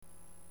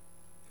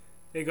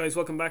Hey guys,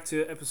 welcome back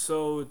to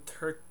episode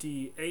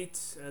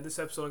 38. This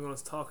episode I'm going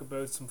to talk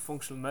about some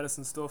functional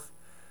medicine stuff.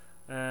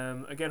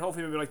 Again,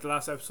 hopefully maybe like the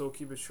last episode,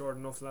 keep it short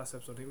enough. The last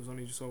episode I think it was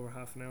only just over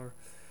half an hour.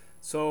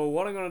 So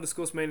what I'm going to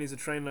discuss mainly is the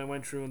training I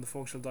went through in the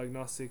functional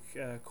diagnostic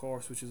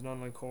course, which is an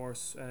online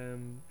course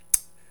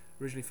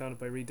originally founded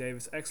by Reed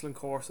Davis. Excellent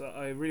course.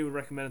 I really would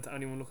recommend it to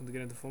anyone looking to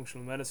get into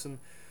functional medicine.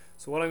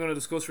 So what I'm going to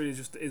discuss really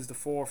just is the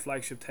four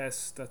flagship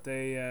tests that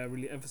they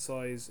really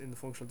emphasize in the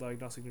functional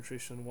diagnostic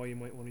nutrition and why you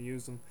might want to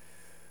use them.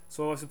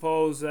 So I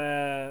suppose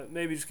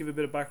maybe just give a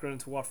bit of background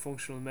into what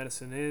functional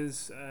medicine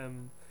is.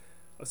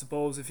 I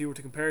suppose if you were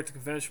to compare it to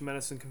conventional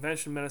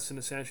medicine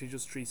essentially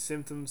just treats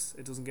symptoms.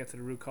 It doesn't get to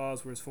the root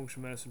cause, whereas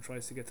functional medicine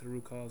tries to get to the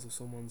root cause of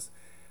someone's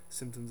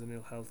symptoms and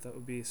ill health. That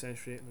would be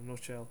essentially it in a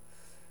nutshell.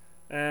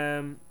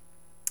 Um,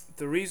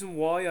 the reason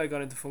why I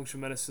got into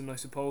functional medicine, I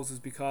suppose, is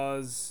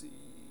because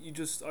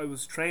I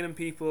was training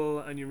people,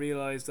 and you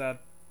realize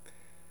that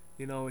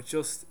it's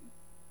just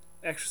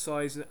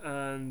exercise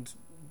and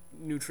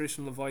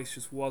nutritional advice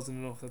just wasn't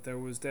enough, that there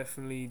was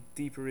definitely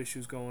deeper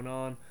issues going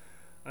on.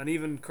 And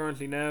even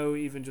currently now,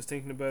 even just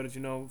thinking about it,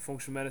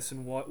 functional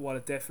medicine, what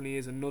it definitely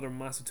is, another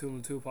massive tool in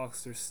the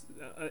toolbox.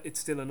 It's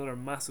still another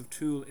massive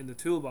tool in the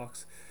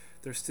toolbox.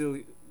 There's still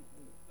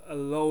a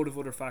load of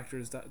other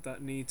factors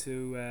that need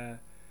to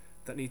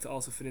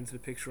also fit into the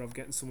picture of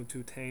getting someone to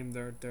attain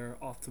their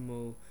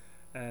optimal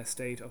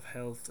state of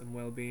health and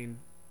well-being.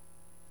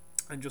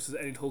 And just as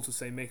Eddie Holtz would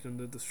say, making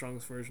them the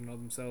strongest version of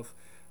themselves.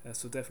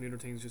 So definitely other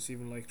things, just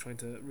even like trying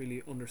to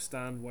really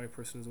understand why a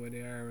person is the way they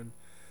are, and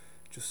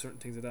just certain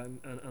things like that,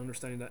 and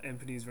understanding that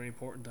empathy is very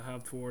important to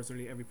have towards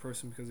nearly every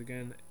person, because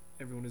again,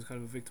 everyone is kind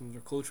of a victim of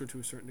their culture to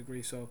a certain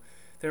degree. So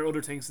there are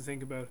other things to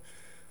think about.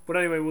 But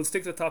anyway, we'll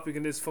stick to the topic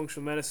in this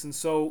functional medicine.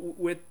 So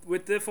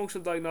with the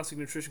functional diagnostic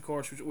nutrition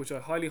course, which I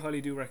highly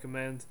do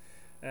recommend,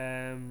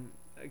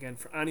 again,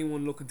 for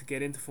anyone looking to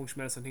get into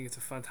functional medicine, I think it's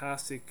a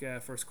fantastic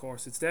first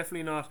course. It's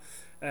definitely not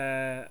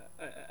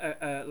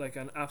like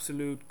an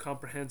absolute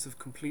comprehensive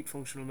complete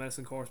functional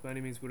medicine course by any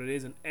means, but it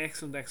is an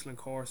excellent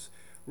course.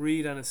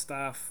 Reed and his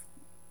staff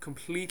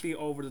completely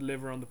over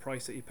deliver on the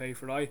price that you pay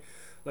for it.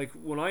 Like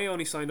when I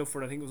only signed up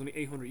for it, I think it was only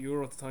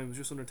 €800 at the time. It was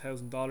just under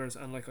 $1,000,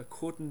 and like I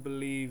couldn't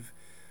believe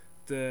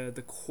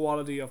the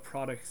quality of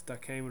product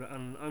that came with it.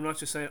 And I'm not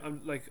just saying, I'm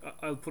like,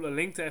 I'll put a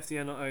link to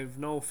FDN. I have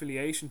no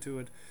affiliation to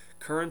it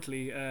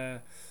currently.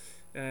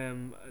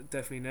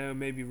 Definitely now,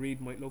 maybe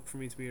Reed might look for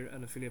me to be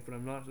an affiliate, but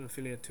I'm not an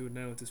affiliate to it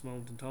now at this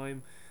moment in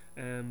time.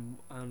 And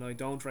I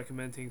don't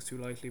recommend things too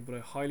lightly, but I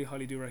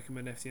highly do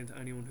recommend FDN to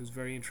anyone who's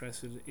very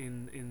interested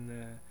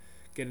in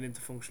getting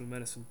into functional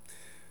medicine.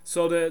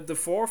 So the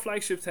four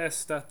flagship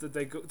tests that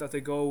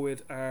they go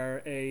with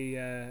are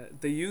they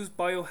use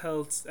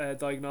BioHealth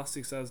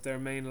Diagnostics as their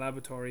main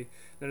laboratory.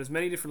 Now there's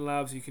many different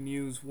labs you can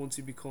use once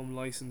you become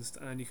licensed,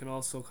 and you can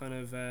also kind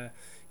of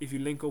if you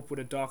link up with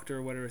a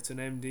doctor, whether it's an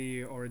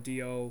MD or a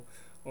DO,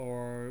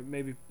 or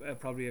maybe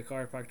probably a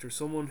chiropractor,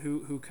 someone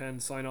who can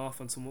sign off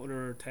on some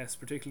other tests,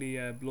 particularly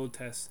blood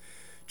tests.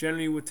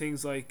 Generally with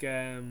things like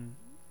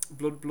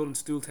blood and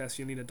stool tests,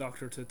 you need a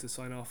doctor to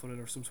sign off on it,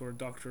 or some sort of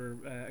doctor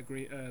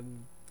agree.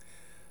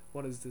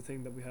 What is the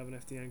thing that we have in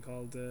FDN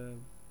called?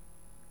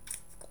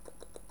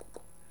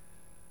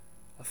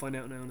 I'll find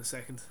out now in a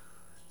second.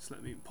 Just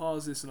let me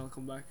pause this and I'll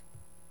come back.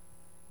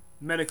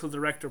 Medical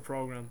director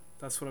program.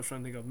 That's what I was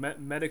trying to think of.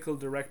 Medical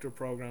director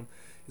program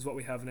is what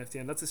we have in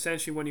FDN. That's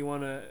essentially when you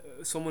want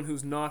someone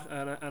who's not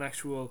an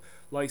actual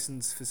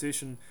licensed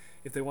physician,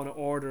 if they want to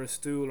order a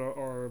stool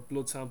or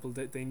blood sample,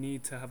 they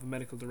need to have a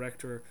medical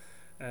director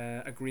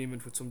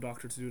agreement with some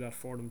doctor to do that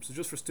for them. So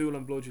just for stool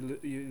and blood, you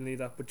need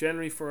that. But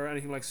generally for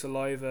anything like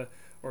saliva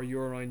or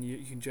urine, you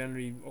can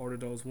generally order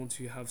those once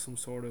you have some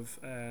sort of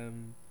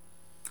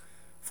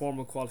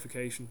formal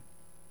qualification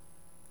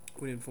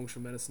within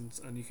functional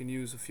medicines, and you can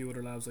use a few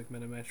other labs like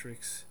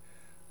Metametrics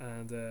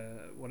and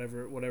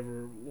whatever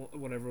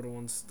other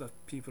ones that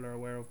people are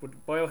aware of.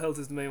 But BioHealth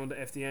is the main one that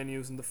FDN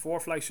use, and the four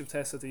flagship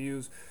tests that they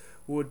use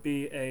would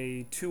be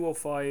a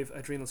 205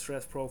 adrenal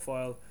stress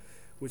profile,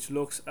 which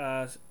looks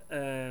at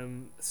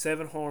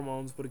 7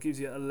 hormones, but it gives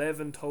you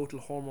 11 total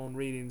hormone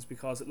readings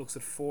because it looks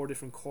at 4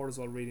 different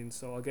cortisol readings.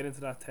 So I'll get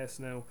into that test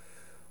now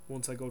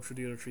once I go through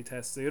the other 3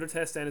 tests. The other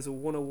test then is a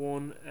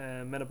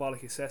 101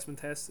 metabolic assessment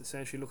test,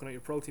 essentially looking at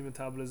your protein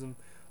metabolism,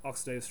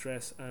 oxidative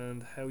stress,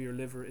 and how your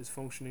liver is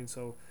functioning.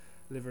 So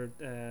liver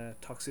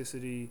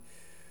toxicity,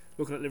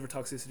 looking at liver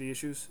toxicity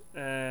issues.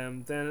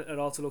 Then it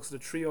also looks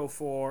at the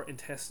 304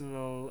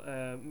 intestinal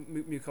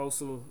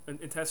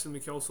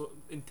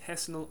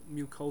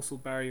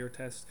mucosal barrier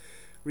test,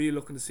 really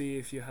looking to see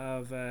if you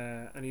have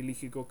any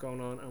leaky gut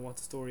going on, and what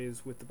the story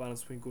is with the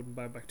balance between good and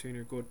bad bacteria in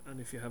your gut, and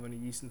if you have any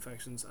yeast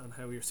infections, and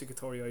how your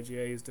secretory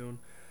IgA is doing.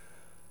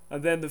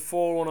 And then the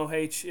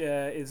 410H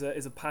is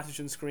a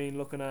pathogen screen,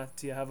 looking at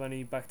do you have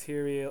any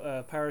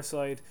bacterial,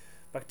 parasite,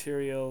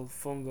 bacterial,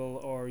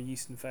 fungal, or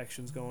yeast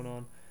infections going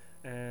on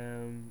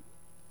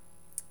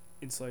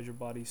inside your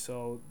body.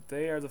 So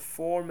they are the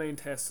 4 main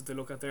tests that they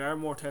look at. There are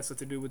more tests that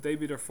they do, but they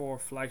be their 4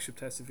 flagship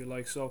tests, if you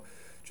like. So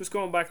just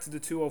going back to the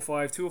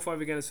 205.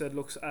 205 again, I said,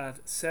 looks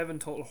at 7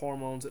 total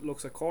hormones. It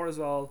looks at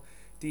cortisol,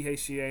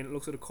 DHEA, and it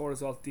looks at a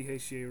cortisol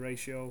DHEA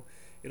ratio.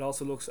 It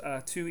also looks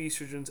at 2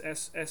 estrogens,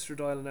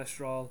 estradiol and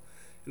estrol.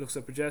 It looks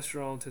at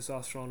progesterone,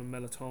 testosterone, and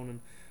melatonin.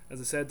 As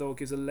I said, though, it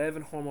gives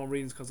 11 hormone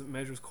readings because it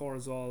measures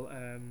cortisol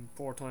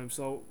 4 times.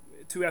 So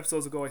 2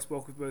 episodes ago, I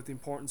spoke about the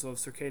importance of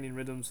circadian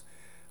rhythms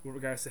with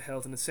regards to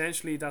health, and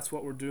essentially that's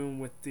what we're doing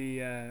with the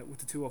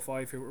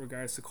 205 here with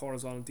regards to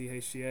cortisol and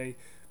DHEA,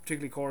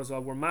 particularly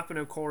cortisol. We're mapping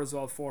out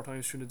cortisol 4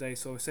 times through the day.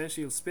 So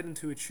essentially, you'll spit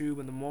into a tube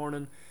in the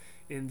morning,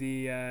 in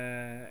the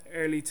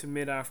early to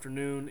mid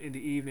afternoon, in the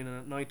evening, and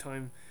at night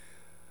time.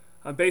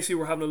 And basically,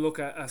 we're having a look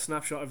at a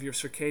snapshot of your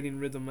circadian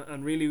rhythm,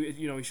 and really,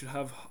 you should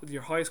have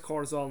your highest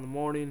cortisol in the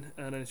morning,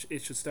 and then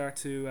it should start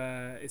to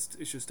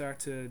it should start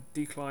to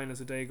decline as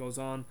the day goes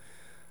on.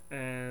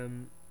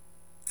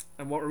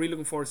 And what we're really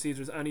looking for to see if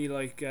there's any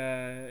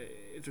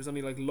if there's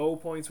any low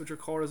points with your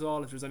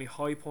cortisol, if there's any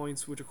high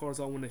points with your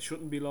cortisol when it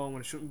shouldn't be low,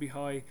 when it shouldn't be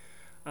high,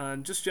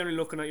 and just generally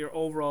looking at your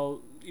overall.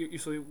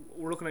 So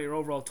we're looking at your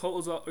overall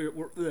totals.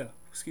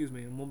 Excuse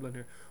me, I'm mumbling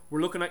here.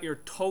 We're looking at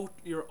your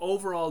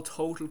overall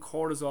total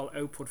cortisol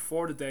output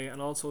for the day,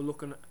 and also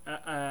looking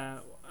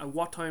at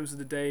what times of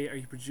the day are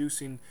you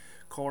producing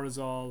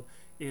cortisol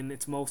in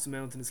its most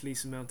amount and its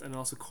least amount, and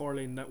also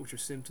correlating that with your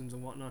symptoms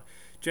and whatnot.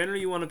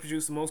 Generally, you want to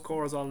produce the most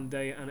cortisol in the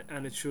day,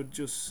 and it should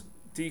just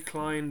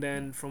decline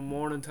then from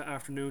morning to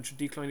afternoon. It should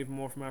decline even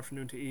more from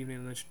afternoon to evening,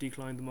 and it should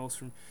decline the most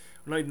from,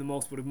 not even the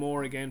most, but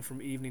more again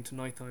from evening to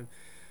nighttime.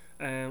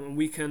 And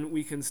we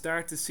can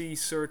start to see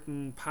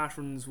certain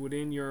patterns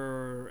within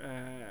your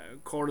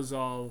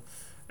cortisol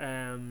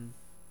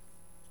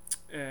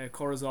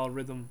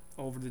rhythm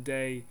over the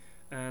day,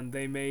 and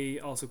they may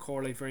also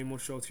correlate very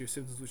much so to your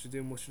symptoms, which you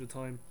do much of the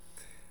time.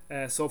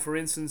 So for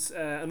instance,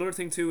 another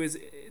thing too is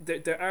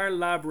there are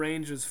lab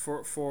ranges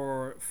for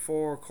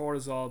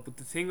cortisol, but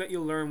the thing that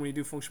you'll learn when you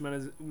do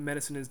functional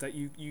medicine is that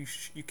you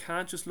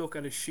can't just look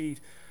at a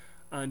sheet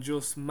and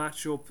just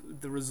match up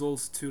the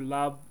results to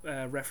lab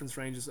reference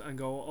ranges and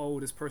go, oh,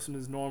 this person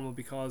is normal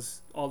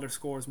because all their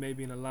scores may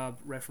be in a lab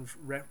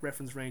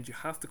reference range. You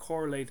have to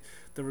correlate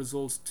the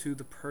results to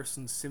the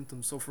person's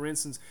symptoms. So for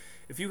instance,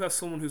 if you have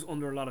someone who's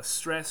under a lot of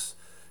stress,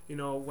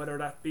 whether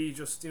that be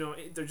just,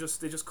 they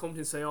just come to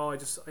you and say,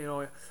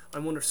 oh,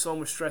 I'm under so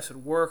much stress at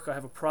work, I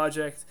have a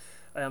project,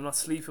 I'm not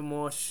sleeping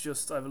much,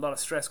 just I have a lot of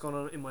stress going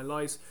on in my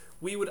life.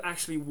 We would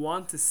actually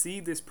want to see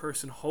this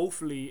person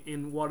hopefully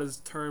in what is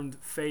termed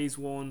phase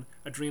 1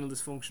 adrenal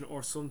dysfunction,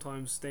 or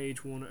sometimes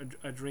stage 1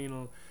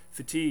 adrenal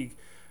fatigue.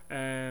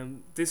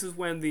 This is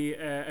when the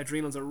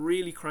adrenals are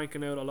really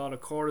cranking out a lot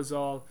of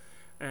cortisol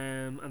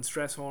and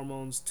stress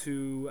hormones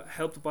to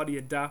help the body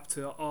adapt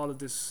to all of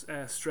this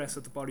stress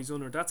that the body's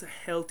under. That's a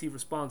healthy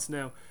response.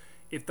 Now,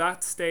 if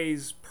that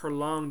stays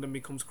prolonged and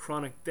becomes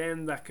chronic,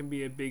 then that can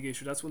be a big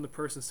issue. That's when the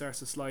person starts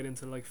to slide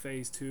into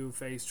phase 2,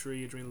 phase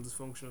 3 adrenal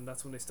dysfunction, and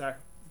that's when they start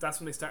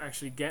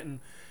actually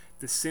getting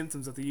the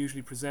symptoms that they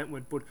usually present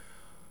with. But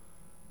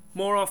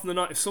more often than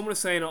not, if someone is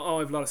saying, oh, I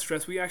have a lot of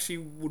stress, we actually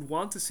would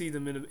want to see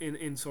them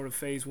in sort of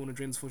phase 1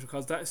 adrenal dysfunction,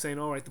 because that is saying,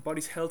 all right, the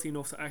body's healthy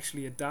enough to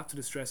actually adapt to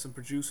the stress and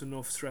produce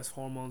enough stress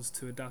hormones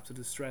to adapt to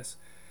the stress.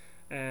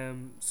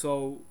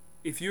 So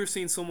if you're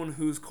seeing someone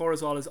whose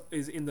cortisol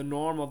is in the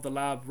norm of the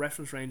lab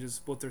reference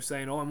ranges, but they're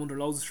saying, oh, I'm under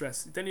loads of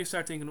stress, then you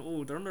start thinking,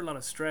 oh, they're under a lot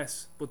of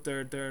stress, but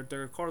their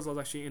cortisol is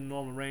actually in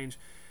normal range.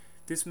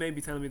 This may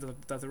be telling me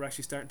that they're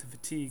actually starting to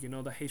fatigue, that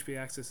HPA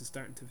axis is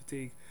starting to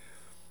fatigue.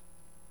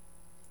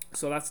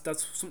 So that's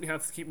something you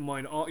have to keep in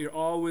mind. You're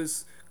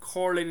always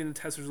correlating the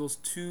test results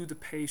to the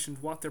patient,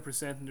 what they're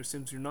presenting, their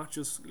symptoms. You're not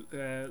just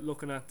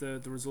looking at the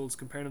results,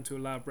 comparing them to a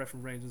lab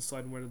reference range, and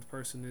deciding whether the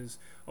person is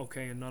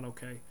okay and not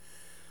okay.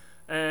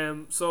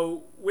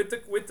 So with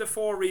the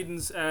 4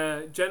 readings,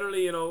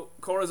 generally,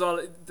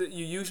 cortisol,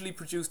 you usually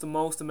produce the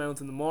most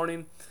amount in the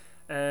morning.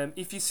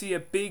 If you see a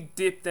big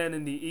dip then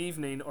in the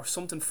evening, or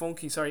something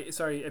funky,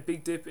 a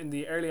big dip in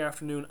the early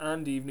afternoon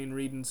and evening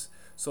readings,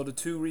 so the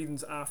 2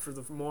 readings after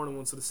the morning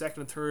one, so the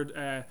second and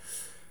third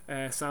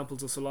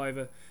samples of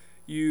saliva,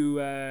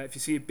 if you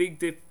see a big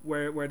dip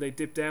where they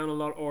dip down a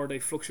lot, or they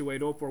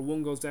fluctuate up, or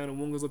one goes down and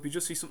one goes up, you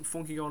just see something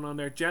funky going on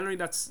there. Generally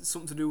that's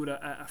something to do with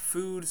a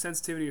food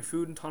sensitivity, or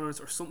food intolerance,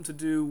 or something to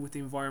do with the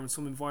environment,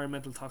 some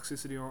environmental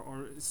toxicity,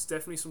 or it's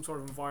definitely some sort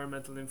of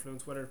environmental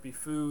influence, whether it be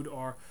food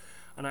or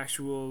an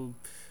actual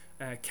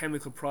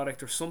chemical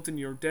product or something.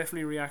 You're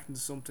definitely reacting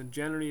to something.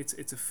 Generally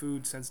it's a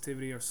food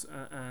sensitivity,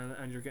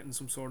 and you're getting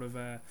some sort of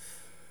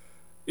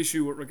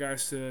issue with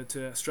regards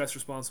to stress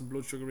response and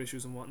blood sugar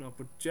issues and whatnot,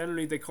 but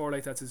generally they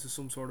correlate that to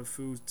some sort of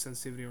food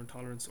sensitivity or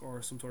intolerance,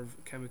 or some sort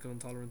of chemical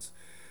intolerance.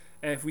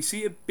 If we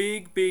see a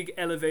big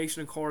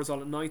elevation in cortisol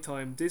at night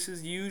time, this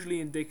is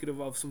usually indicative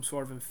of some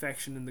sort of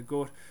infection in the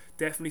gut.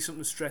 Definitely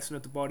something stressing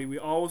at the body. We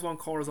always want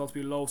cortisol to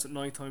be lowest at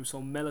night time,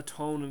 so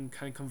melatonin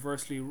can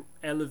conversely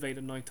elevate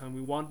at night time.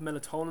 We want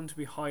melatonin to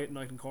be high at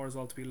night and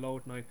cortisol to be low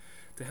at night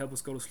to help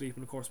us go to sleep.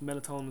 And of course,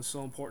 melatonin is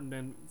so important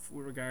then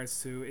with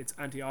regards to its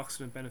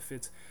antioxidant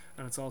benefits,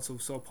 and it's also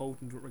so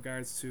potent with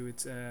regards to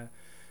its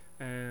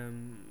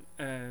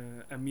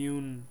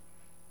immune.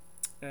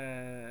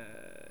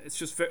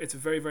 It's a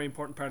very, very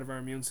important part of our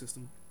immune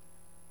system.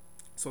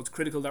 So it's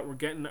critical that we're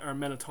getting our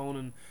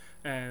melatonin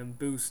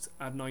boost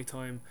at night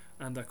time,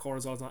 and that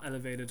cortisol is not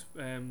elevated.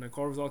 Now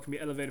cortisol can be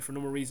elevated for a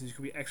number of reasons. You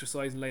could be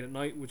exercising late at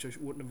night, which I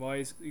wouldn't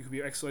advise. You could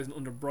be exercising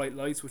under bright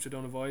lights, which I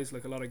don't advise,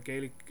 like a lot of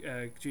Gaelic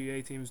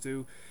GAA teams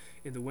do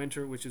in the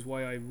winter, which is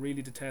why I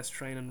really detest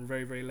training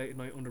very, very late at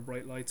night under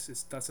bright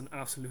lights. That's an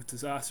absolute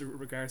disaster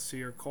with regards to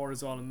your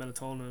cortisol and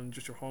melatonin and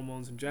just your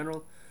hormones in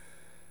general.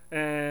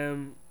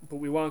 But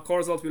we want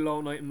cortisol to be low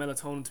at night and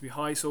melatonin to be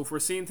high. So if we're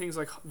seeing things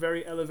like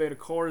very elevated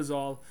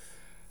cortisol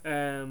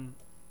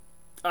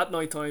at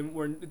night time,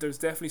 where there's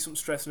definitely some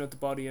stressing out the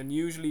body, and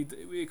usually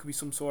it could be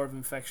some sort of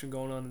infection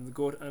going on in the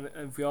gut. And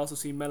if we also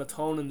see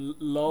melatonin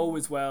low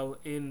as well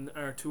in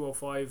our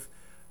 205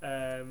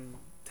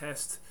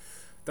 test,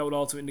 that would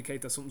also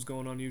indicate that something's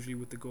going on usually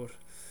with the gut.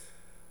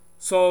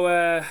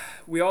 So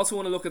we also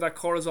want to look at that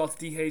cortisol to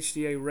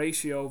DHEA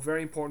ratio.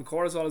 Very important.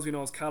 Cortisol, as we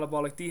know, is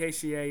catabolic.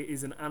 DHEA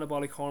is an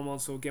anabolic hormone.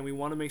 So again, we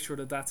want to make sure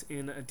that that's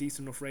in a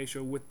decent enough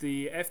ratio. With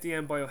the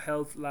FDM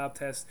Biohealth lab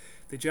test,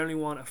 they generally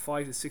want a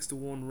 5 to 6 to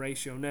 1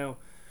 ratio. Now,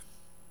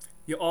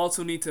 you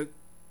also need to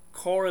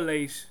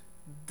correlate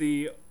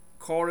the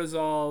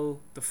cortisol,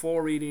 the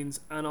 4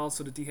 readings, and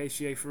also the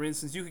DHEA. For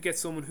instance, you could get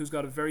someone who's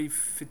got a very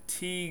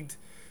fatigued.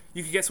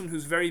 You could get someone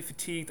who's very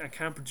fatigued and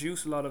can't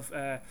produce a lot of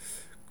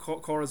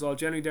cortisol.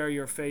 Generally they're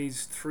your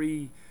phase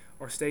 3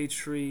 or stage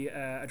 3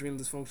 adrenal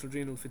dysfunction,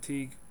 adrenal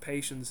fatigue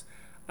patients,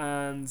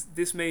 and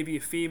this may be a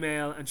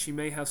female and she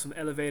may have some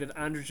elevated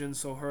androgens,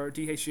 so her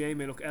DHEA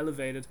may look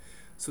elevated,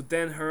 so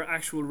then her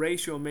actual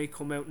ratio may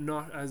come out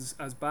not as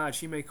bad.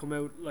 She may come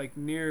out like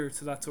near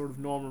to that sort of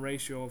normal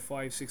ratio of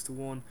 5, 6 to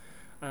 1.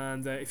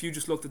 And if you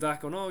just looked at that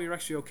going, oh, you're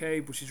actually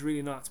okay, but she's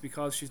really not. It's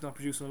because she's not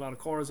producing a lot of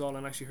cortisol,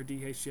 and actually her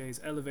DHEA is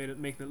elevated,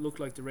 making it look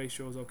like the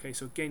ratio is okay.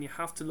 So again, you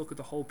have to look at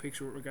the whole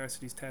picture with regards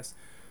to these tests.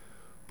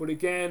 But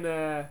again,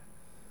 I've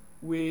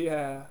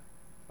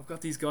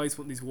got these guys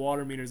putting these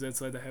water meters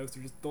outside the house.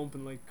 They're just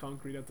dumping like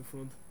concrete out the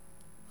front.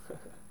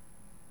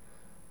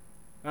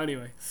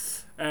 Anyway,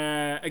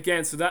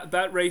 again, so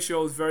that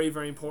ratio is very,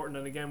 very important,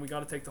 and again, we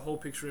got to take the whole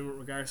picture in with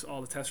regards to all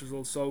the test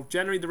results. So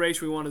generally, the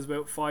ratio we want is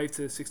about 5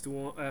 to 6 to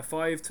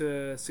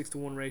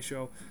 1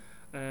 ratio,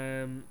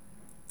 and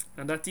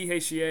that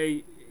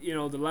DHEA, you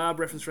know, the lab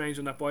reference range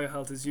on that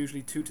Biohealth is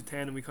usually 2 to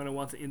 10, and we kind of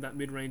want it in that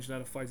mid range,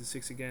 that of 5 to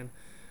 6 again.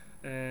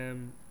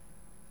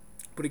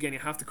 But again, you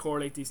have to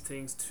correlate these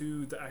things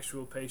to the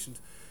actual patient.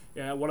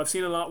 What I've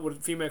seen a lot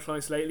with female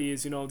clients lately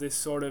is, you know, this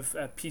sort of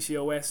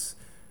PCOS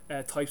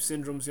type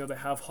syndromes. You know, they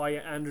have high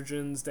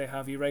androgens, they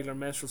have irregular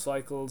menstrual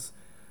cycles,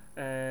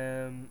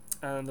 and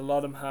a lot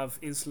of them have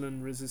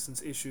insulin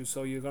resistance issues.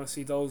 So you're going to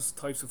see those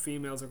types of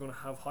females are going to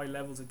have high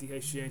levels of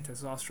DHEA and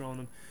testosterone,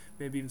 and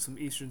maybe even some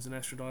estrogens and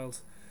estradiol.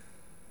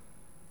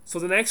 So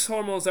the next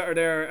hormones that are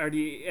there are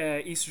the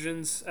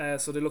estrogens.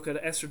 So they look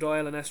at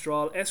estradiol and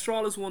estrol.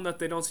 Estrol is one that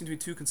they don't seem to be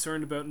too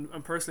concerned about,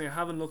 and personally I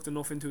haven't looked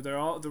enough into. They're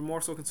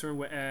more so concerned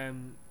with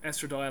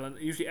estradiol, and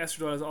usually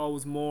estradiol is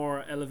always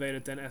more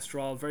elevated than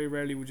estrol. Very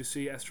rarely would you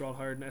see estrol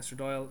higher than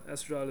estradiol.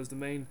 Estradiol is the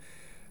main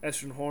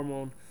estrogen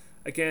hormone.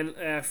 Again,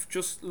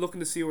 just looking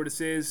to see where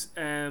this is.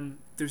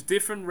 There's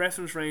different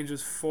reference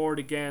ranges for it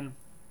again.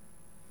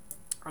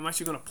 I'm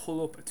actually going to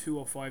pull up a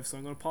 205, so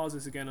I'm going to pause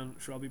this again, and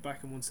sure, I'll be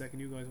back in 1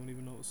 second. You guys won't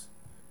even notice.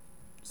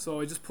 So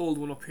I just pulled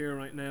one up here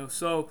right now.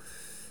 So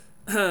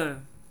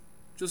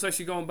just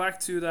actually going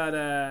back to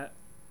that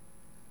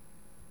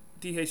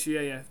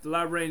DHEA, the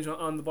lab range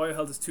on the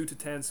Biohealth is 2 to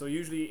 10, so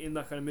usually in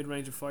that kind of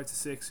mid-range of 5 to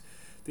 6.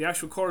 The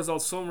actual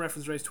cortisol, some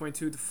reference range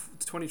 22 to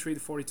 23 to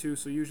 42,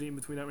 so usually in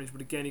between that range.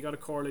 But again, you got to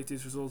correlate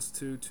these results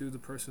to the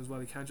person as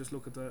well. You can't just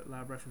look at the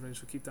lab reference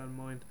range, so keep that in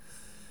mind.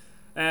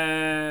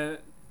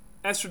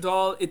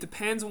 Estradiol, it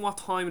depends on what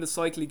time of the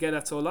cycle you get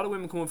at. So a lot of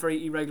women come with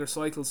very irregular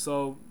cycles,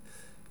 so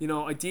you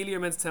know, ideally you're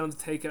meant to tell them to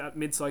take it at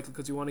mid-cycle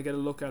because you want to get a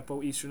look at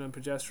both estrogen and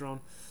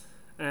progesterone.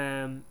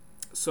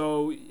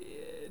 So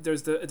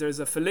there's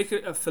a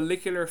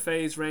follicular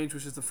phase range,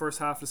 which is the first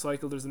half of the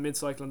cycle. There's the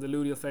mid-cycle and the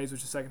luteal phase,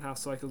 which is the second half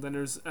cycle. Then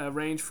there's a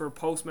range for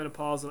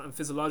postmenopausal and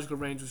physiological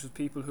range, which is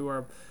people who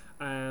are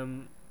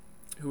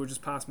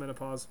just past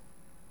menopause.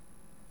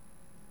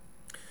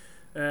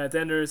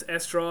 Then there's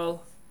estrol.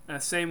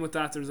 Same with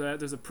that.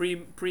 There's a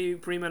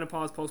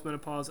pre-menopause,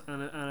 post-menopause,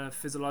 and a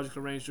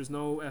physiological range. There's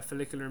no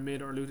follicular,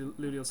 mid, or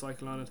luteal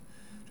cycle on it.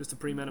 Just a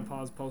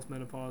pre-menopause,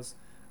 post-menopause,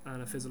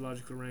 and a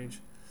physiological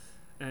range.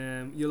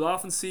 You'll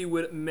often see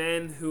with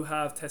men who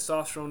have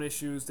testosterone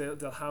issues,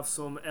 they'll have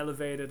some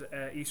elevated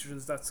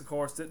estrogens. That's, of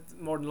course,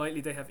 more than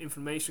likely they have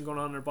inflammation going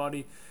on in their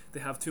body.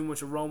 They have too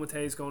much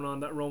aromatase going on.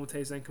 That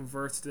aromatase then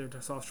converts their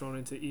testosterone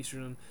into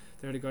estrogen.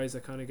 They're the guys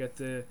that kind of get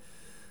the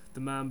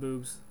man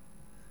boobs.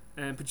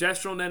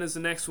 Progesterone then is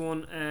the next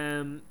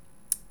one.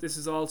 This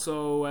is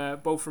also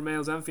both for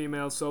males and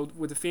females. So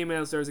with the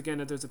females, there's a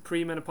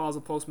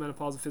premenopausal,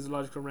 postmenopausal,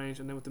 physiological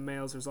range, and then with the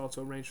males, there's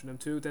also a range for them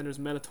too. Then there's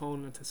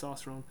melatonin and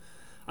testosterone.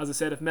 As I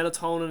said, if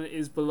melatonin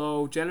is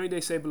below, generally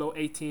they say below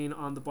 18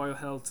 on the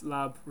biohealth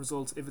lab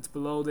results. If it's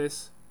below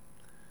this,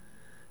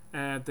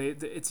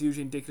 it's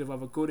usually indicative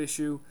of a good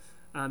issue.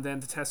 And then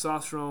the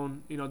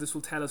testosterone, this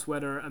will tell us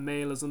whether a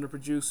male is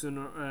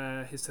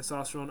underproducing his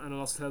testosterone, and it'll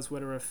also tell us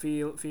whether a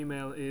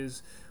female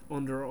is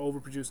under or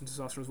overproducing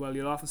testosterone as well.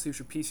 You'll often see with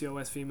your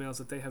PCOS females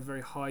that they have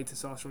very high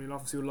testosterone. You'll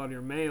often see with a lot of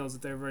your males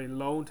that they're very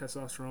low in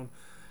testosterone,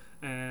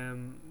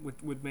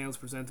 with males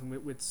presenting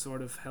with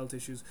sort of health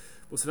issues.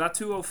 But so that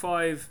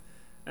 205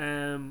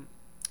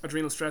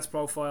 adrenal stress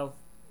profile,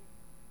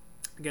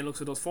 again,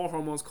 looks at those 4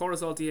 hormones: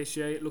 cortisol,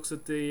 DHEA. It looks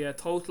at the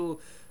total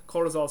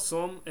cortisol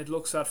sum. It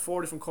looks at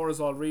 4 different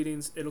cortisol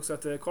readings. It looks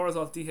at the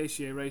cortisol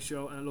DHEA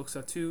ratio, and it looks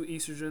at 2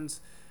 estrogens: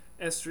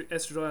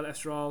 estradiol,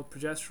 estrol,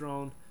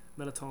 progesterone,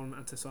 melatonin,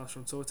 and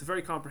testosterone. So it's a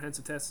very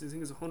comprehensive test. I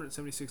think it's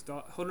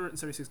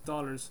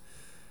 $176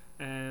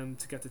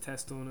 to get the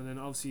test done, and then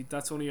obviously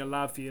that's only a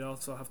lab fee. You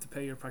also have to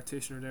pay your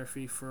practitioner their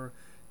fee for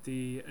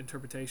the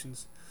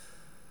interpretations.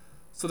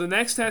 So the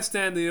next test,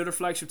 then, the other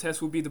flagship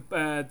test, will be the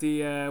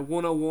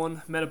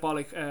 101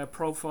 metabolic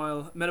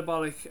profile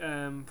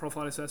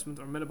assessment,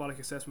 or metabolic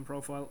assessment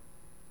profile.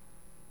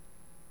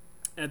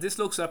 This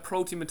looks at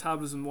protein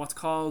metabolism, what's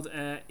called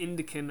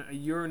indican, a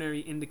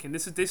urinary indican.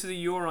 This is a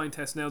urine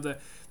test. Now the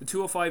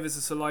 205 is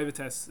a saliva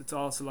test. It's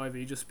all saliva.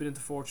 You just spit into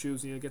 4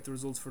 tubes and you'll get the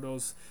results for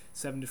those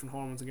 7 different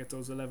hormones and get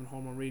those 11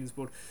 hormone readings.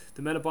 But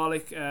the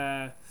metabolic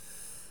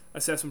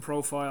assessment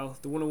profile,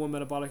 the 101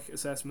 metabolic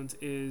assessment,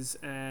 is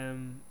a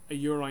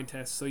urine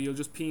test. So you'll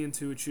just pee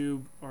into a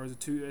tube, or a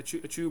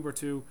tube or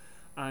two,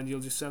 and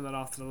you'll just send that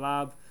off to the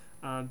lab.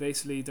 And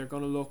basically they're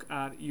going to look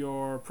at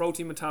your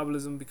protein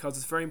metabolism, because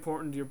it's very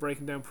important you're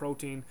breaking down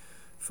protein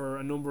for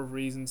a number of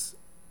reasons.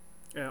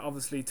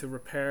 Obviously to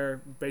repair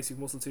basic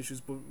muscle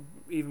tissues, but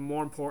even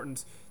more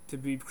important, to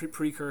be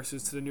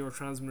precursors to the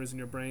neurotransmitters in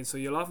your brain. So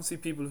you'll often see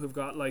people who've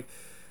got like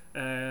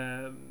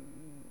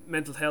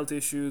mental health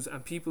issues,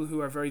 and people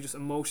who are very just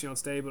emotionally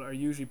unstable are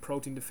usually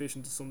protein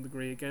deficient to some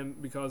degree, again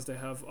because they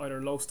have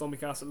either low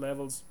stomach acid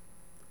levels.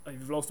 If you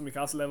have low stomach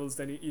acid levels,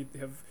 then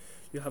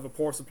you'll have a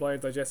poor supply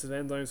of digestive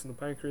enzymes from the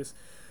pancreas,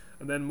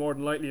 and then more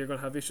than likely you're going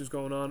to have issues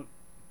going on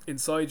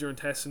inside your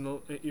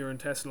intestinal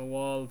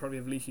wall. Probably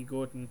have leaky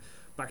gut and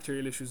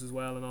bacterial issues as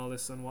well, and all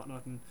this and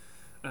whatnot, and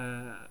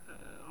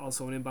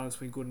also an imbalance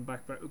between good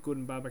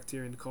and bad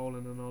bacteria in the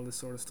colon and all this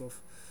sort of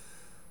stuff.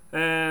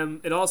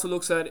 It also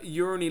looks at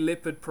urinary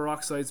lipid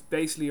peroxides,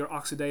 basically your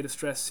oxidative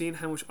stress, seeing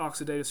how much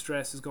oxidative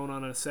stress is going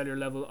on at a cellular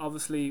level.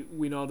 Obviously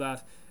we know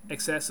that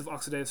excessive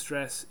oxidative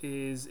stress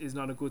is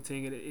not a good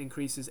thing. It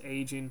increases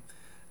aging,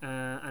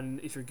 and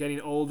if you're getting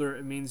older,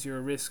 it means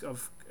your risk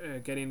of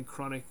getting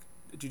chronic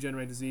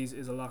degenerative disease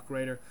is a lot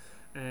greater.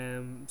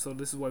 So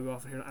this is why we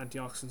often hear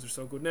antioxidants are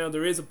so good. Now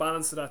there is a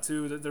balance to that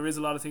too. That there is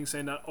a lot of things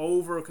saying that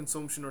over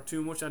consumption or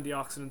too much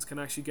antioxidants can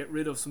actually get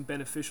rid of some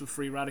beneficial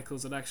free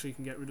radicals that actually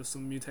can get rid of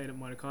some mutated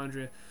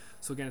mitochondria.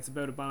 So again, it's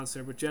about a balance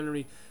there. But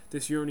generally,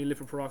 this urinary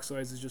lipid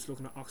peroxides is just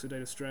looking at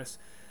oxidative stress.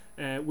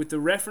 With the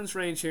reference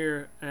range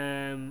here,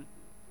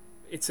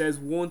 it says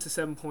 1 to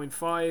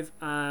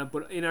 7.5,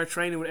 but in our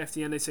training with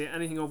FDN they say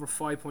anything over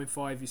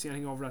 5.5. You see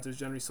anything over that, there's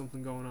generally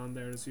something going on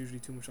there. There's usually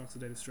too much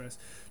oxidative stress.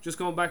 Just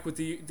going back with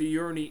the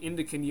urinary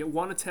indican, you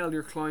want to tell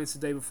your clients the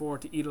day before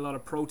to eat a lot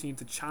of protein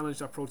to challenge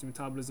that protein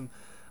metabolism,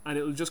 and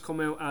it'll just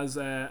come out as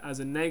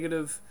a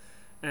negative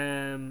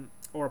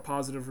or a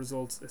positive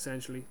result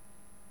essentially.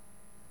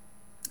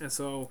 And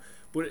so,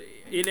 but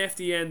in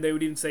FDN they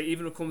would even say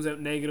even if it comes out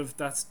negative,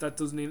 that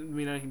doesn't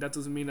mean anything. That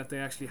doesn't mean that they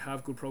actually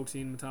have good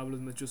protein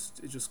metabolism. It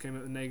just came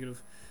out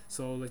negative.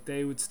 So like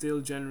they would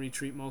still generally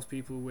treat most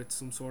people with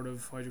some sort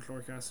of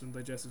hydrochloric acid and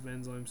digestive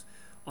enzymes,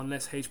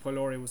 unless H.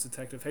 pylori was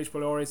detected. If H.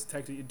 pylori is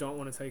detected, you don't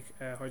want to take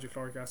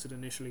hydrochloric acid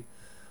initially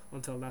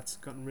until that's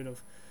gotten rid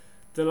of.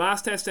 The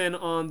last test then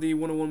on the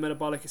 101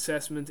 metabolic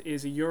assessment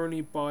is a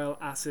urinary bile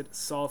acid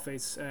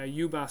sulfates,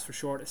 UBAS for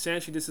short.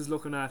 Essentially this is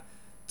looking at,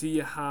 do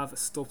you have a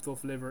stuffed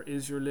up liver?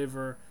 Is your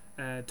liver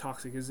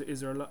toxic?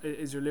 Does your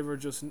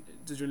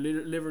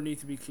liver need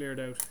to be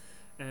cleared out?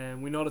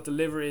 We know that the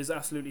liver is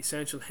absolutely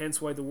essential,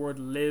 hence why the word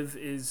live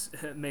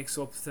makes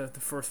up the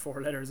first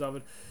 4 letters of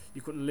it.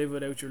 You couldn't live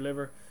without your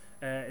liver.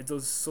 It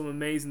does some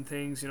amazing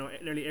things.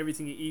 Nearly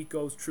everything you eat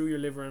goes through your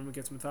liver and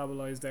gets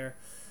metabolized there.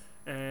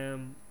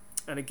 And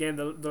again,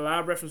 the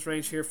lab reference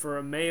range here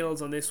for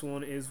males on this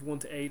one is 1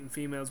 to 8 and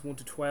females 1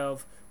 to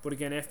 12. But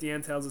again,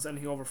 FDN tells us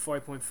anything over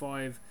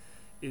 5.5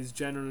 is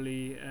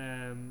generally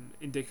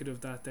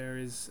indicative that there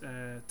is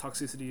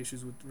toxicity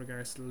issues with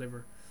regards to the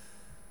liver.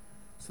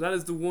 So that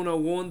is the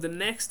 101. The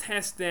next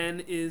test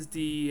then is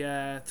the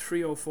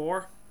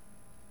 304.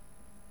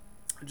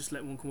 I'll just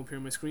let one come up here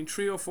on my screen.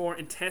 304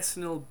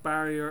 intestinal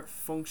barrier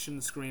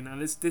function screen,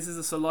 and this is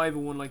a saliva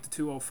one like the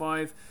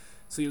 205.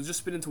 So you'll just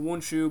spit into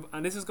one tube,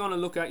 and this is going to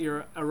look at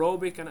your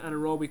aerobic and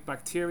anaerobic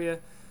bacteria,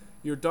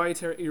 your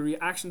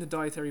reaction to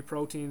dietary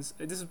proteins.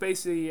 This is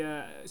basically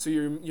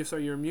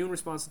your immune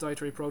response to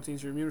dietary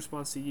proteins, your immune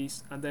response to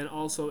yeast, and then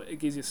also it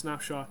gives you a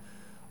snapshot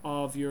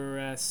of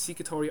your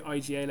secretory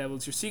IgA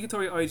levels. Your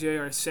secretory IgA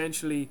are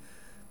essentially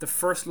the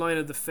first line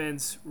of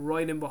defense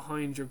right in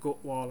behind your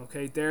gut wall.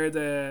 Okay, they're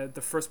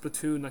the first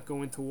platoon that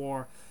go into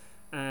war,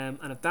 and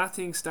if that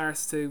thing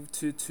starts to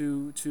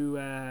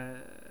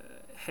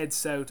head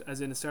south,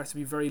 as in it starts to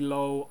be very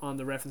low on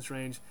the reference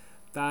range,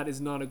 that is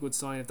not a good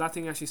sign. If that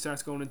thing actually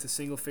starts going into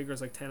single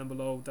figures like 10 and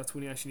below, that's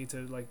when you actually need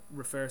to like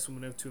refer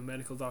someone out to a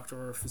medical doctor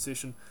or a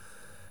physician.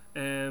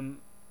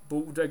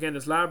 But again,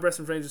 there's lab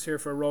reference ranges here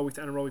for aerobic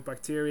to anaerobic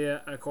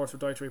bacteria, and of course for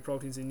dietary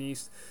proteins in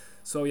yeast.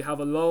 So you have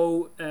a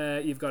low,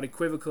 you've got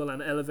equivocal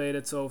and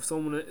elevated. So if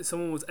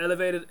someone was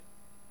elevated,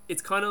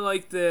 it's kind of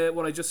like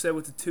what I just said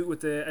with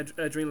the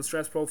adrenal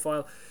stress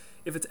profile.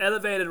 If it's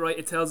elevated, right,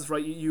 it tells us,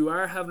 right, you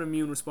are having an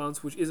immune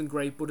response, which isn't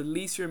great, but at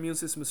least your immune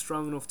system is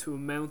strong enough to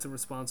mount a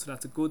response, so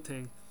that's a good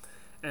thing.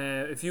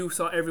 If you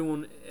saw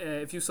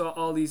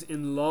all these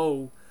in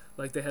low,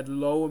 like they had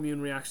low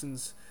immune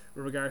reactions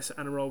with regards to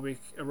anaerobic,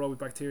 aerobic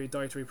bacteria,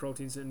 dietary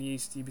proteins, and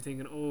yeast, you'd be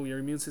thinking, oh, your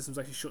immune system's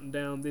actually shutting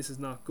down. This is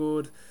not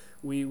good.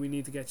 We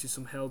need to get you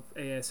some help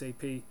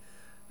ASAP.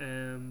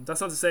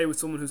 That's not to say with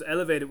someone who's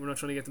elevated, we're not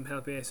trying to get them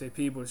help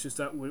ASAP, but it's just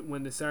that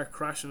when they start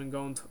crashing and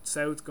going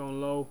south, going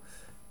low,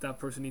 that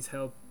person needs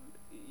help.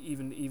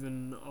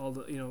 Even all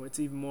the, it's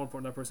even more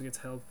important that person gets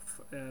help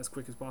as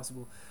quick as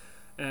possible.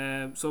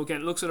 So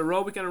again, it looks at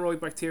aerobic and anaerobic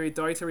bacteria,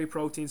 dietary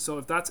proteins. So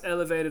if that's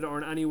elevated or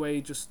in any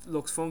way just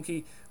looks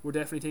funky, we're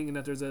definitely thinking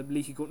that there's a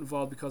leaky gut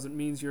involved, because it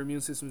means your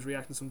immune system is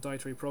reacting to some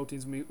dietary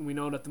proteins. We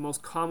know that the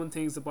most common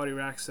things the body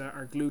reacts to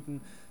are gluten,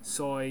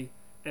 soy,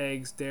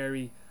 eggs,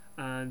 dairy,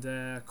 and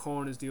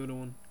corn is the other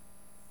one.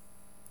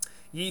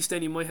 Yeast,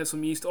 then you might have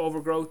some yeast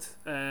overgrowth.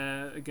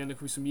 Again, there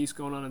could be some yeast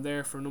going on in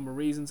there for a number of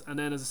reasons. And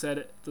then, as I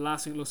said, the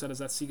last thing it looks at is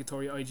that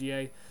secretory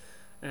IgA.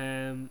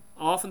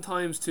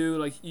 Oftentimes too,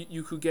 like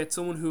you could get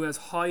someone who has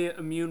high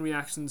immune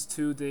reactions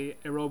to the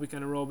aerobic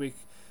and anaerobic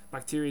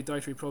bacteria,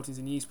 dietary proteins,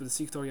 and yeast, but the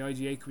secretory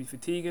IgA could be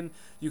fatiguing.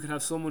 You can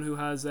have someone who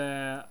has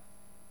a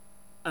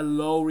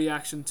low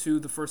reaction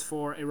to the first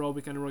four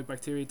aerobic and anaerobic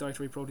bacteria,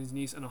 dietary proteins, and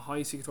yeast, and a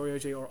high secretory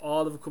IgA, or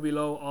all of it could be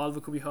low, all of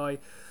it could be high.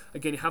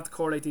 Again, you have to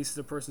correlate these to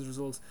the person's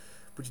results.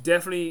 But you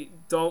definitely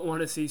don't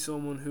want to see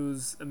someone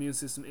whose immune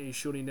system is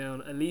shutting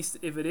down. At least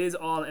if it is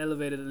all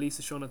elevated, at least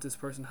it's shown that this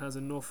person has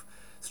enough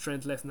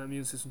strength left in that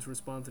immune system to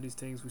respond to these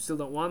things. We still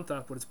don't want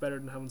that, but it's better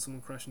than having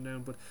someone crashing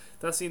down. But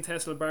that's the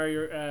intestinal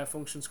barrier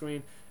function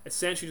screen.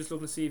 Essentially just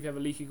looking to see if you have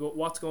a leaky gut.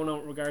 What's going on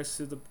with regards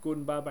to the good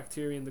and bad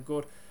bacteria in the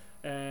gut.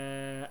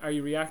 Are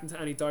you reacting to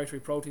any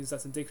dietary proteins?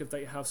 That's indicative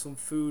that you have some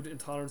food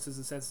intolerances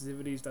and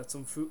sensitivities, that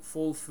some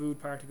full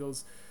food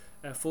particles,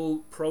 full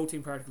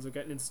protein particles are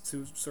getting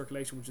into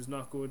circulation, which is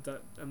not good.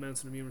 That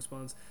amounts an immune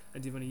response.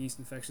 And do you have any yeast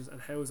infections?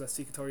 And how is that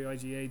secretory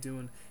IgA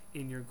doing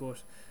in your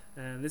gut?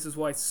 And this is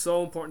why it's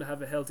so important to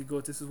have a healthy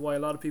gut. This is why a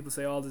lot of people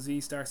say all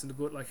disease starts in the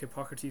gut, like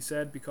Hippocrates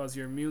said, because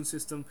your immune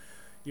system,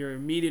 your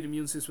immediate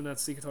immune system, that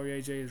secretory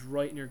IgA, is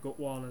right in your gut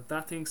wall. And if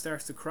that thing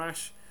starts to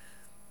crash,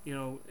 it's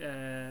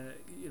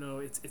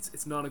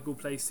not a good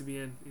place to be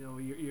in.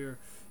 You're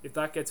if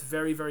that gets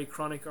very, very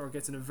chronic or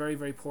gets in a very,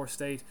 very poor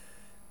state,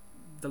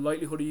 the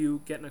likelihood of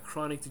you getting a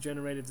chronic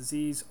degenerative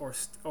disease or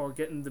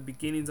getting the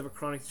beginnings of a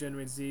chronic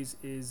degenerative disease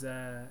is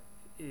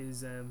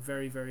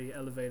very, very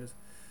elevated.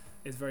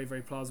 It's very,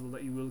 very plausible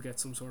that you will get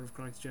some sort of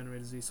chronic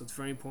degenerative disease. So it's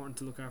very important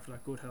to look after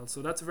that gut health.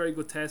 So that's a very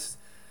good test.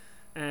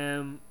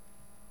 I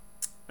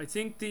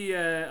think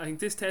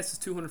this test is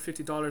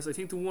 $250. I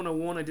think the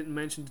 101 I didn't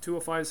mention. The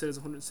 205 says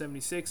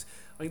 $176.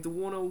 I think the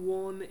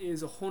 101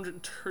 is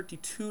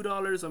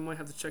 $132. I might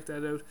have to check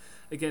that out.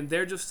 Again,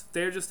 they're just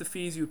the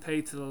fees you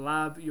pay to the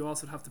lab. You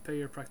also have to pay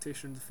your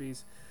practitioner the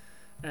fees.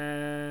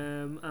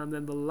 And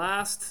then the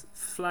last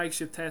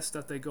flagship test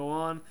that they go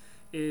on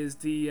is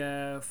the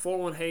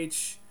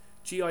 41H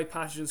GI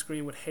pathogen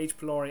screen with H.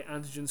 pylori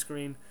antigen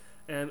screen.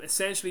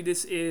 Essentially,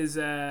 this is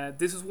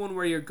one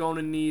where you're going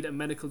to need a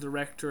medical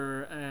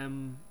director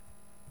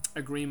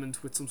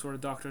agreement with some sort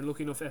of doctor, and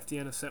lucky enough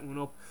FDN has set one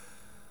up.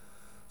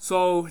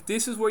 So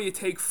this is where you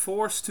take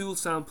 4 stool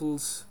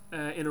samples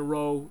in a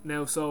row.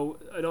 Now, so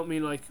I don't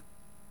mean like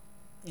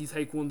you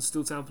take one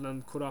stool sample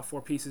and cut off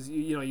 4 pieces.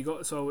 You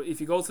go. So if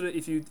you go to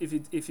if you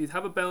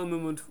have a bowel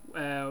movement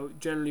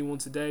generally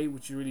once a day,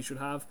 which you really should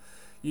have.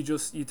 You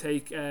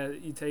take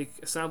a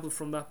sample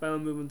from that bowel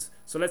movement.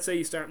 So let's say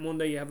you start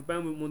Monday, you have a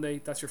bowel movement Monday,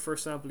 that's your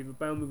first sample. You have a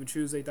bowel movement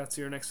Tuesday, that's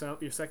your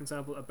your second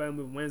sample. A bowel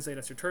movement Wednesday,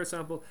 that's your third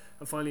sample,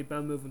 and finally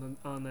bowel movement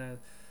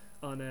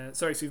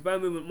so you have bowel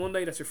movement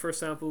Monday, that's your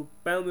first sample.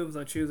 Bowel movement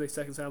on Tuesday,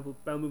 second sample.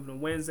 Bowel movement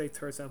on Wednesday,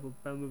 third sample.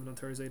 Bowel movement on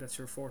Thursday, that's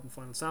your fourth and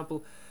final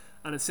sample.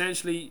 And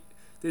essentially,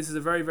 this is a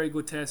very, very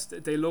good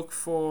test. They look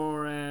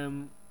for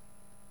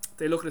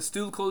they look at a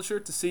stool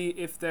culture to see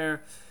if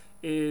there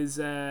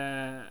is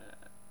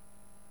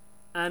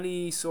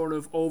any sort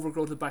of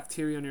overgrowth of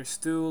bacteria on your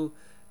stool.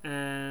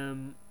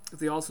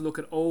 They also look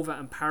at ova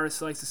and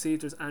parasites to see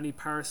if there's any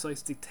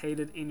parasites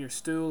dictated in your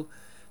stool.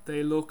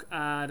 They look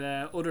at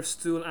other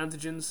stool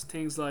antigens,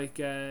 things like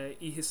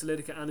E.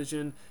 histolytica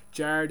antigen,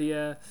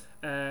 Giardia,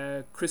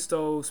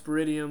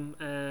 Cristosporidium,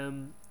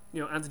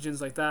 antigens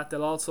like that.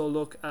 They'll also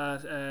look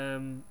at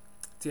do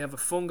you have a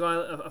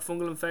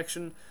fungal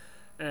infection.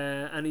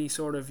 any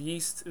sort of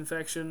yeast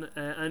infection,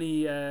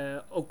 any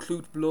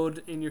occult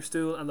blood in your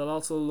stool, and they'll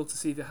also look to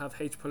see if you have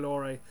H.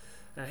 pylori.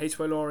 H.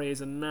 pylori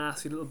is a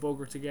nasty little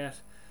bugger to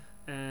get.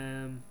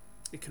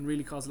 It can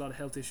really cause a lot of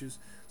health issues.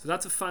 So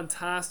that's a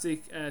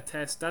fantastic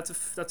test. That's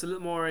a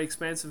little more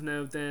expensive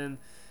now than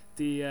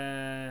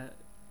the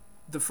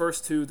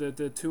first two, the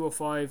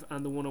 205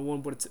 and the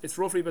 101, but it's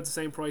roughly about the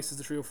same price as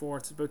the 304.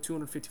 It's about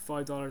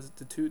 $255.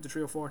 The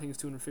 304 I think is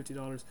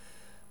 $250.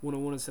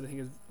 101 is, I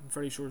think, I'm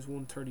fairly sure is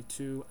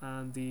 $132,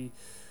 and the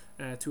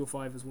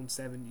 205 is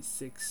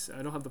 $176.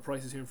 I don't have the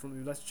prices here in front of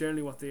me, but that's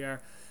generally what they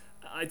are.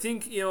 I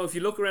think, if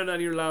you look around any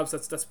of your labs,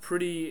 that's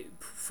pretty,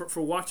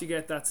 for what you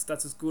get, that's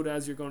as good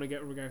as you're going to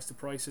get in regards to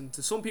pricing.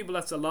 To some people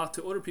that's a lot,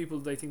 to other people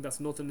they think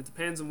that's nothing. It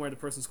depends on where the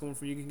person's coming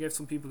from. You can get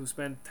some people who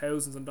spend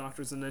thousands on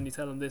doctors, and then you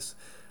tell them this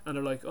and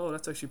they're like, oh,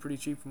 that's actually pretty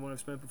cheap from what I've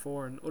spent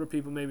before. And other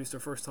people, maybe it's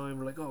their first time,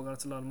 we're like, oh god,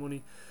 that's a lot of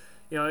money.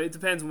 It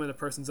depends on where the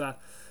person's at.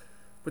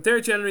 But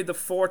they're generally the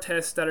 4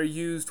 tests that are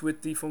used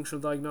with the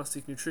functional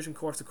diagnostic nutrition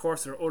course. Of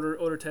course, there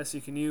are other tests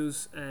you can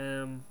use.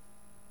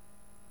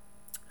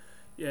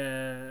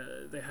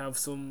 They have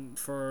some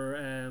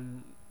for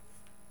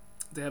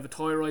they have a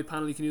thyroid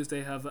panel you can use.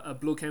 They have a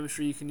blood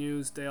chemistry you can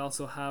use. They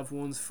also have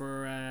ones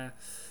for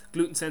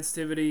gluten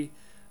sensitivity,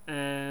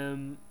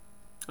 and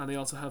they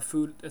also have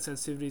food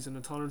sensitivities and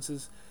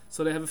intolerances.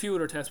 So they have a few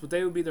other tests, but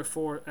they would be their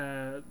 4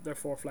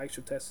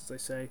 flagship tests, as I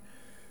say.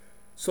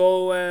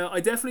 So I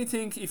definitely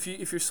think if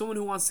you're someone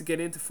who wants to get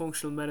into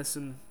functional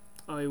medicine,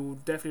 I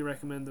would definitely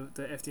recommend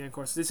the FDN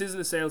course. This isn't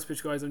a sales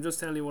pitch, guys. I'm just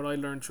telling you what I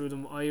learned through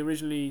them. I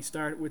originally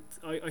started with,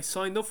 I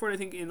signed up for it, I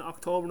think, in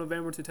October,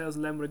 November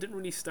 2011, but I didn't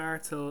really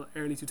start till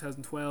early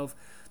 2012.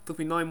 It took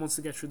me 9 months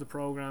to get through the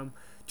program.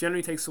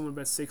 Generally takes someone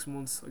about 6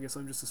 months. I guess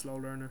I'm just a slow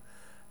learner.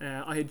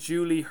 I had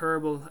Julie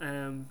Herbal.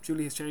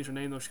 Julie has changed her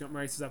name though. She got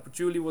married to that. But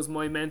Julie was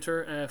my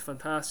mentor.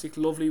 Fantastic,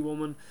 lovely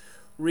woman.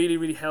 Really,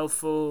 really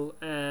helpful.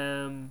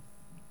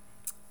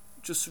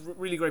 Just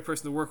really great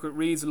person to work with.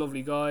 Reed's a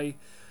lovely guy.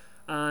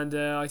 And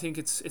I think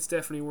it's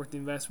definitely worth the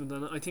investment.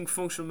 And I think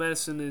functional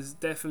medicine is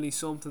definitely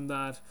something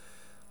that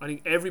I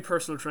think every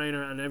personal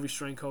trainer and every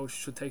strength coach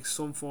should take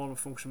some form of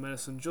functional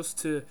medicine, just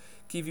to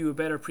give you a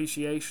better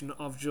appreciation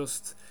of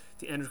just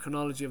the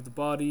endocrinology of the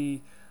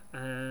body,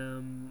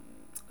 and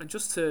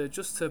just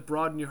to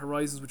broaden your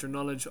horizons with your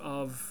knowledge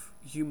of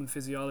human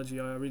physiology.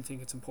 I really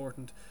think it's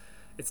important.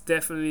 It's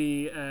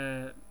definitely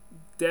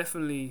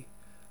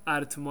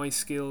added to my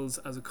skills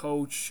as a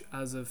coach,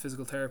 as a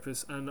physical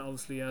therapist, and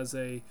obviously as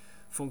a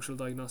functional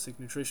diagnostic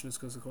nutritionist,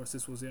 because of course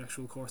this was the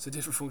actual course I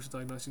did for functional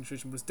diagnostic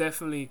nutrition. But it's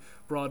definitely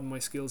broadened my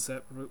skill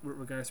set with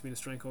regards to being a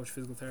strength coach,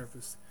 physical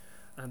therapist,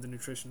 and the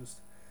nutritionist.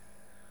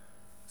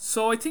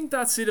 So I think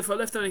that's it. If I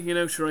left anything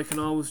out, sure, I can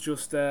always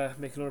just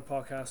make another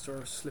podcast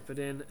or slip it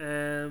in.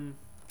 Pen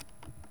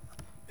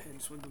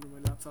just went under my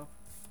laptop.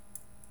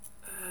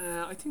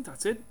 I think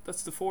that's it.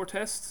 That's the 4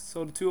 tests.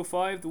 So the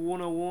 205, the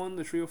 101,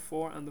 the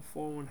 304, and the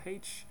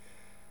 41H.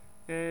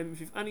 If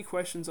you have any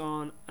questions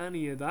on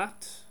any of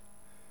that,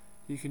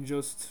 you can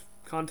just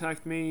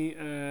contact me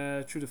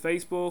through the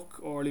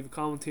Facebook, or leave a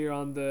comment here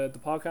on the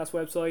podcast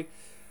website.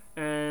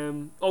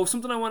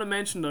 Something I want to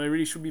mention that I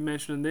really should be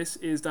mentioning this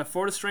is that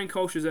for the strength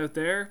coaches out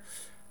there,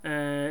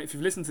 if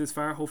you've listened to this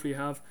far, hopefully you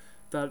have,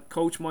 that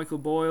Coach Michael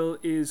Boyle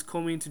is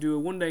coming to do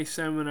a 1-day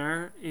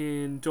seminar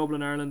in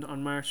Dublin, Ireland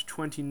on March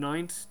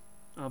 29th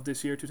of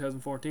this year,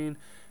 2014.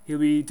 He'll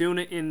be doing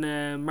it in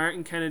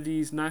Martin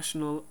Kennedy's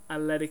National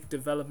Athletic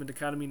Development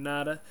Academy,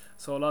 NADA.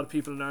 So a lot of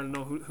people in Ireland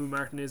know who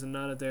Martin is and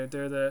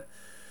NADA.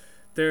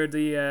 They're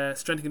the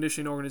strength and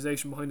conditioning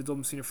organisation behind the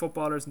Dublin senior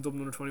footballers and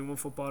Dublin under-21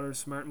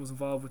 footballers. Martin was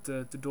involved with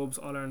the Dubs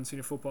All-Ireland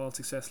senior football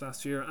success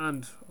last year,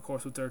 and of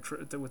course with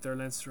their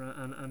Leinster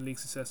and league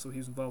success, so he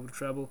was involved with the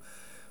treble.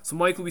 So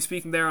Mike will be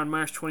speaking there on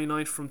March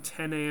 29th from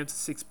 10 a.m. to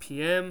 6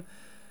 p.m.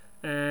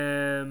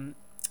 And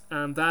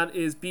that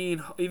is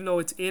being, even though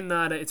it's in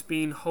NADA, it's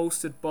being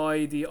hosted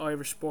by the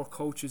Irish Sport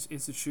Coaches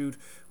Institute,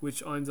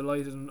 which I'm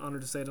delighted and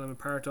honoured to say that I'm a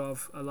part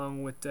of,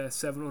 along with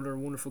 7 other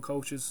wonderful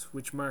coaches,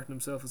 which Martin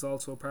himself is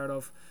also a part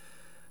of.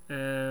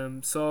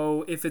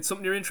 So if it's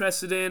something you're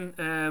interested in,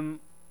 and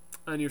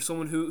you're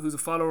someone who's a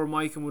follower of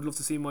Mike and would love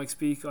to see Mike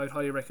speak, I'd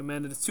highly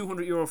recommend it. It's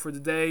 €200 for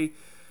the day,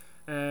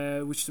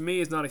 which to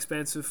me is not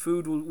expensive.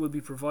 Food will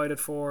be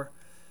provided for.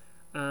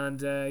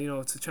 And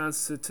it's a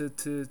chance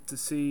to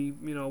see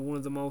one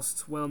of the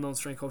most well-known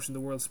strength coaches in the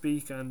world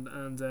speak, and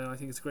I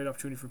think it's a great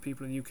opportunity for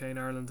people in the UK and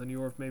Ireland and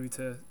Europe maybe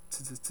to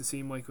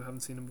see Mike who haven't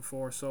seen him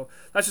before. So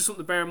that's just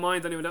something to bear in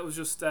mind. Anyway, that was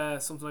just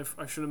something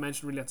I should have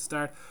mentioned really at the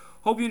start.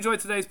 Hope you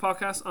enjoyed today's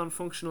podcast on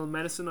functional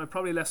medicine. I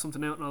probably left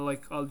something out and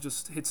I'll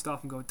just hit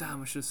stop and go,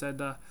 damn, I should have said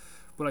that,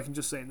 but I can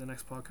just say it in the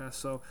next podcast.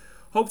 So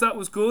hope that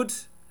was good,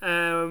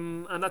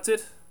 and that's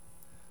it.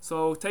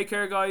 So take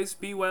care, guys,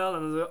 be well,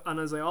 and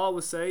as I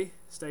always say,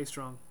 stay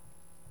strong.